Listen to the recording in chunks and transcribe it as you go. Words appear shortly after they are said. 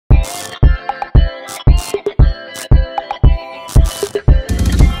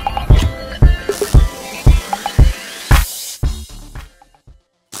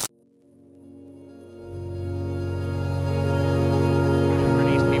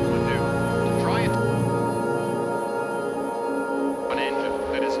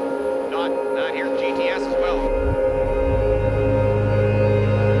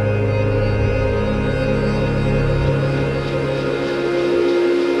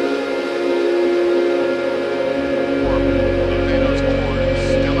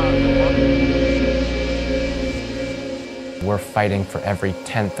fighting for every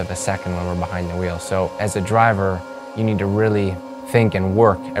 1/10 of a second when we're behind the wheel. So as a driver, you need to really think and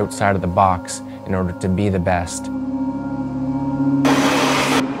work outside of the box in order to be the best. We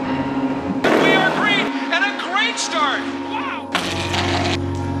are green, and a great start! Wow!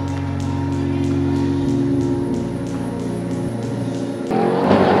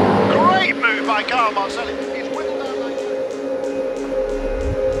 Great move by Kyle Marcelli. He's whittled down like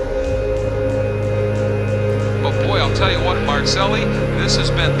But boy, I'll tell you what, Marcelli, this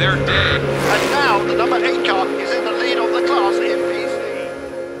has been their day. And now the number 8 car is in the lead of the class in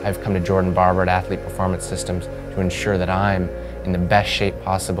PC. I've come to Jordan Barber at Athlete Performance Systems to ensure that I'm in the best shape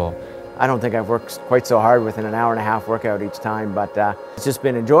possible. I don't think I've worked quite so hard within an hour and a half workout each time, but it's just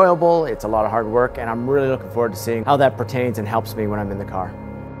been enjoyable. It's a lot of hard work, and I'm really looking forward to seeing how that pertains and helps me when I'm in the car.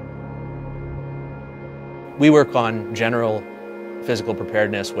 We work on general physical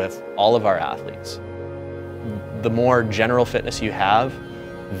preparedness with all of our athletes. The more general fitness you have,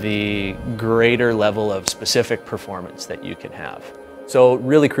 the greater level of specific performance that you can have. So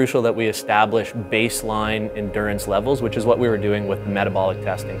really crucial that we establish baseline endurance levels, which is what we were doing with the metabolic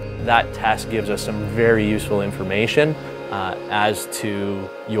testing. That test gives us some very useful information as to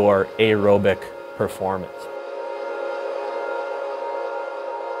your aerobic performance.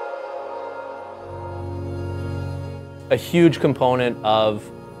 A huge component of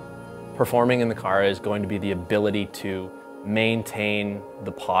performing in the car is going to be the ability to maintain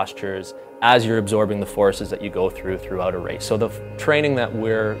the postures as you're absorbing the forces that you go throughout a race. So the training that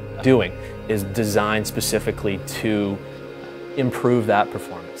we're doing is designed specifically to improve that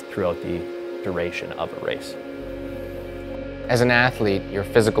performance throughout the duration of a race. As an athlete, your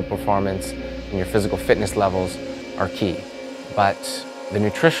physical performance and your physical fitness levels are key, but the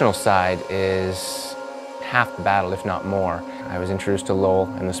nutritional side is half the battle, if not more. I was introduced to Lowell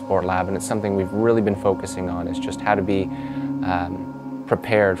in the Sport Lab, and it's something we've really been focusing on, is just how to be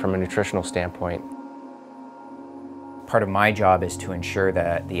prepared from a nutritional standpoint. Part of my job is to ensure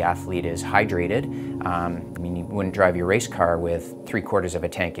that the athlete is hydrated. I mean, you wouldn't drive your race car with 3/4 of a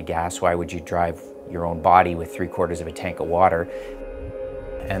tank of gas. Why would you drive your own body with 3/4 of a tank of water?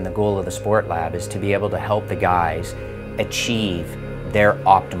 And the goal of the Sport Lab is to be able to help the guys achieve their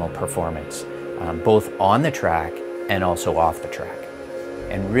optimal performance, both on the track and also off the track.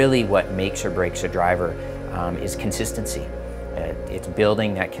 And really what makes or breaks a driver is consistency. It's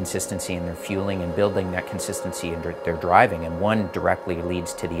building that consistency in their fueling and building that consistency in their driving, and one directly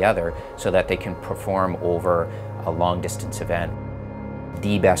leads to the other so that they can perform over a long distance event.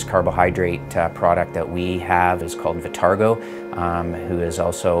 The best carbohydrate product that we have is called Vitargo, who is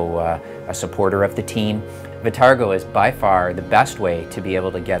also a supporter of the team. Vitargo is by far the best way to be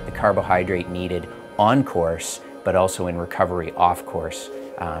able to get the carbohydrate needed on course, but also in recovery off course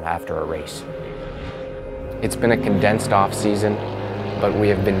after a race. It's been a condensed off season, but we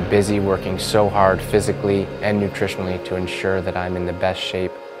have been busy working so hard physically and nutritionally to ensure that I'm in the best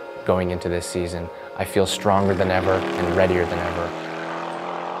shape going into this season. I feel stronger than ever and readier than ever.